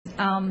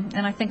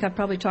and I think I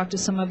probably talked to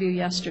some of you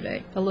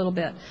yesterday a little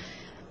bit.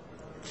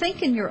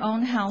 Think in your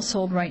own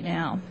household right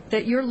now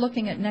that you're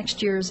looking at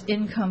next year's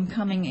income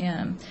coming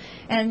in,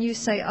 and you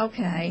say,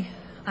 okay,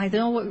 I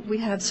know we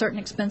have certain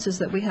expenses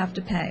that we have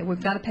to pay.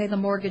 We've got to pay the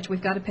mortgage,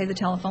 we've got to pay the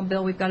telephone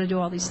bill, we've got to do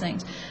all these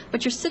things.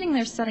 But you're sitting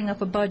there setting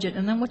up a budget,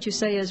 and then what you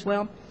say is,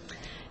 well,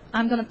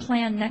 I'm going to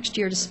plan next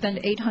year to spend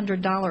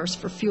 $800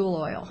 for fuel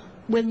oil,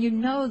 when you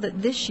know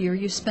that this year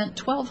you spent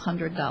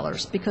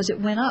 $1,200 because it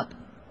went up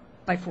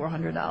by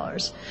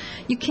 $400.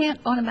 You can't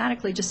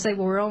automatically just say,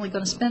 well, we're only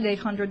going to spend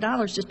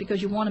 $800 just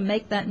because you want to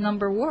make that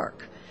number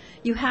work.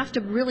 You have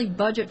to really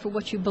budget for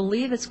what you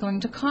believe it's going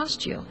to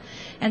cost you.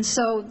 And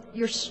so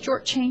you're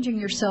shortchanging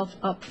yourself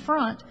up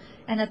front,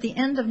 and at the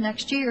end of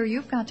next year,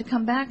 you've got to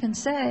come back and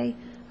say,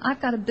 I've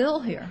got a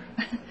bill here.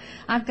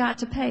 I've got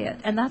to pay it.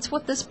 And that's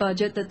what this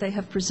budget that they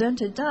have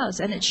presented does.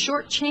 And it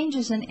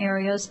shortchanges in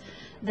areas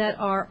that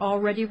are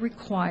already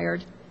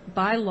required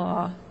by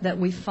law that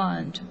we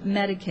fund: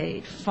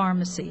 Medicaid,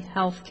 pharmacy,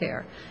 health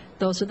care.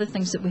 Those are the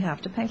things that we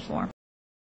have to pay for.